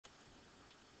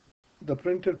The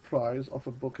printed price of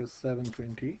a book is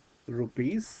 720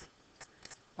 rupees.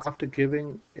 After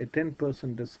giving a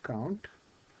 10% discount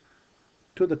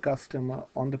to the customer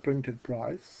on the printed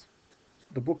price,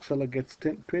 the bookseller gets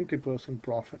 20%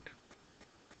 profit.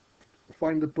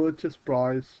 Find the purchase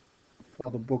price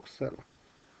for the bookseller.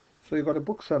 So you got a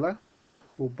bookseller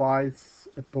who buys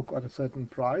a book at a certain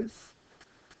price,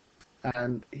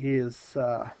 and he is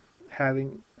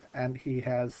having and he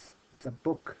has the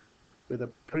book with a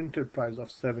printed price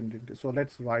of 720. So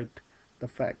let's write the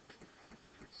fact.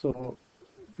 So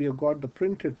we have got the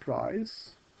printed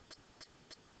price.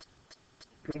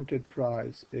 Printed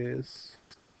price is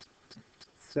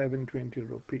 720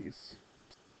 rupees.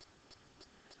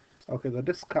 Okay, the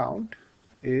discount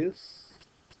is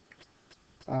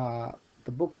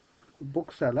the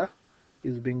bookseller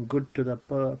is being good to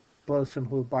the person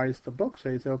who buys the book.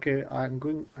 So he says, okay, I'm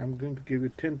going to give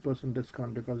you 10%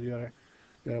 discount because you're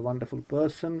a wonderful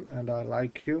person and I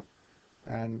like you,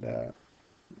 and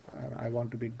I want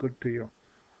to be good to you.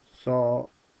 So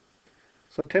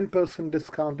 10%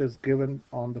 discount is given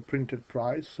on the printed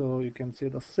price. So you can say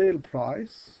the sale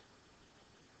price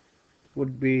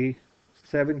would be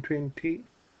 720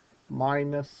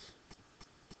 minus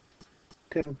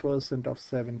 10% of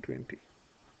 720.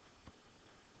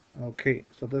 Okay,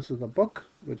 so this is the book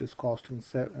which is costing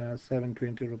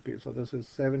 720 rupees. So this is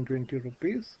 720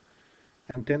 rupees,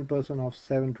 and 10% of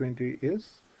 720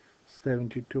 is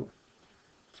 72.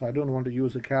 So I don't want to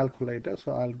use a calculator,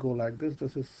 so I'll go like this.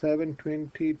 This is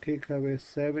 720, take away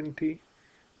 70,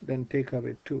 then take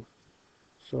away 2.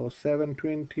 So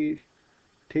 720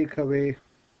 take away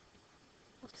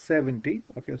 70.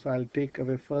 Okay, so I'll take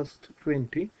away first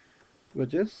 20,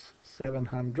 which is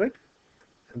 700,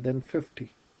 and then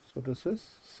 50. So this is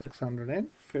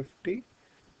 650,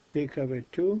 take away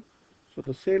 2. So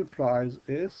the sale price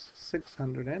is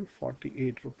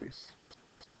 648 rupees.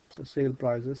 The sale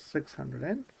price is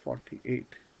 648,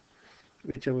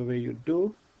 whichever way you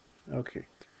do. Okay.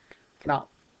 Now,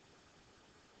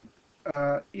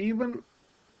 even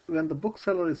when the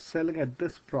bookseller is selling at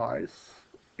this price,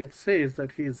 it says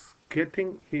that he's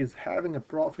having a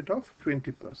profit of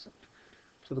 20%.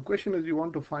 So the question is, you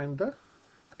want to find the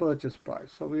purchase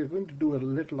price. So we're going to do a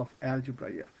little of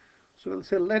algebra here. So we'll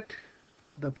say let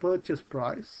the purchase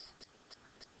price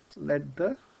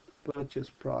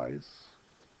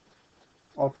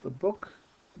of the book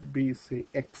be, say,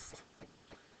 X.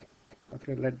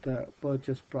 Okay, let the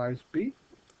purchase price be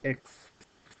X.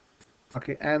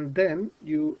 Okay, and then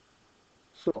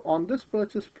so on this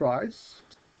purchase price,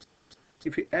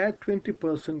 if you add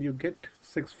 20%, you get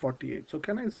 648. So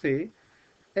can I say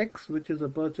X, which is the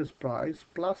purchase price,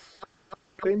 plus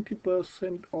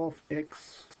 20% of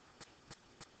X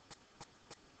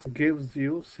gives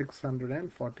you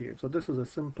 648. So this is a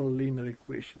simple linear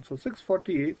equation. So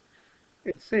 648,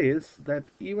 it says that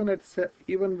even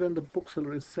when the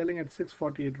bookseller is selling at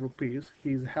 648 rupees,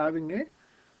 he is having a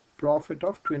profit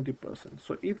of 20%.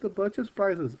 So if the purchase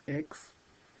price is X,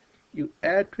 you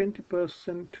add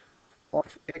 20%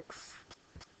 of X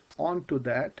onto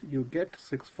that, you get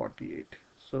 648.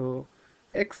 So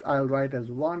X I'll write as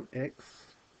 1X,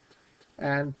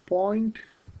 and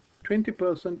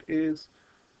 20% is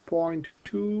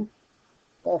 0.2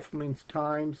 of means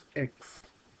times X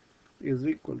is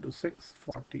equal to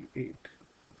 648.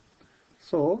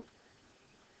 So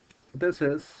this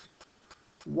is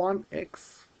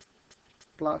 1X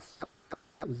plus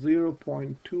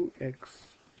 0.2X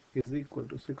is equal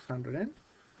to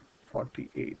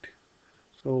 648.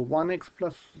 So 1X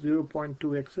plus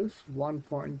 0.2X is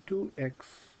 1.2X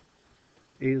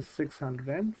is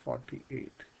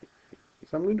 648.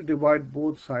 So I'm going to divide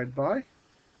both sides by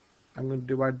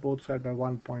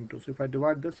 1.2. So if I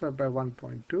divide this side by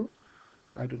 1.2,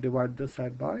 I have to divide this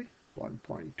side by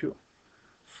 1.2.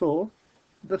 So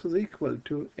this is equal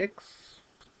to X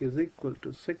is equal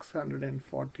to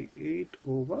 648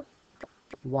 over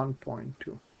 1.2.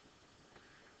 So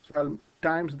I'll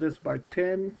times this by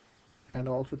 10 and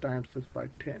also times this by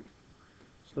 10.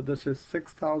 So this is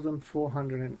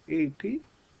 6,480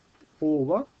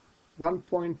 over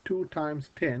 1.2 times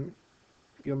 10.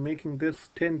 You're making this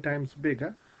 10 times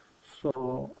bigger.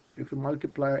 So if you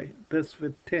multiply this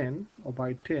with 10 or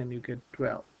by 10, you get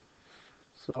 12.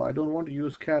 So I don't want to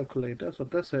use calculator. So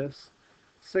this is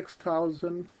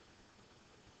 6,000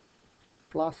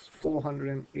 plus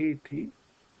 480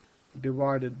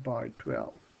 divided by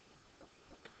 12.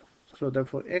 So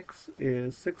therefore X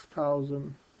is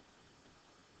 6,000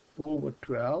 over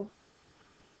 12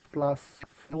 plus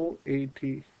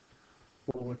 480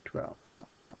 over 12.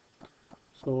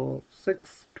 So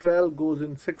 12 goes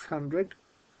in 600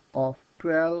 of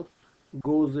 12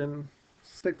 goes in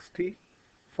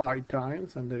 65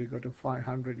 times, and then you go to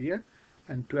 500 here,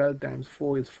 and 12 times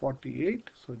 4 is 48,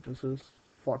 so this is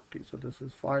 40. So this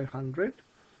is 500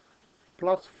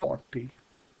 plus 40,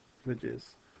 which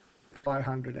is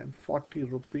 540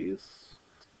 rupees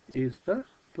is the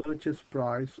purchase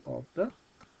price of the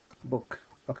book.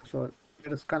 Okay, so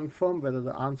let us confirm whether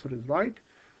the answer is right.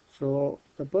 So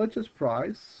the purchase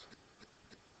price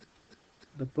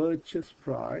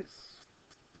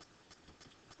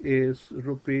is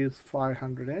rupees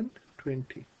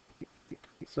 520.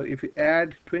 So if you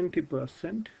add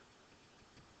 20%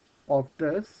 of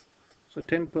this, so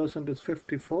 10% is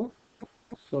 54,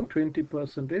 so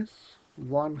 20% is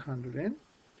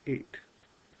 108.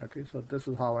 Okay, so this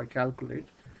is how I calculate.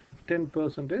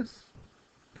 10% is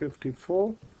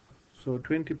 54, so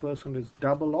 20% is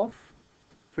double of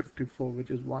 54,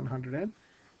 which is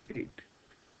 108,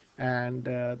 and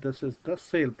this is the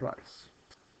sale price.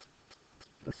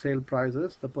 The sale price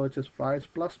is the purchase price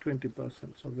plus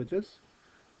 20%, so which is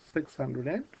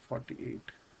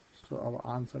 648. So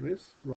our answer is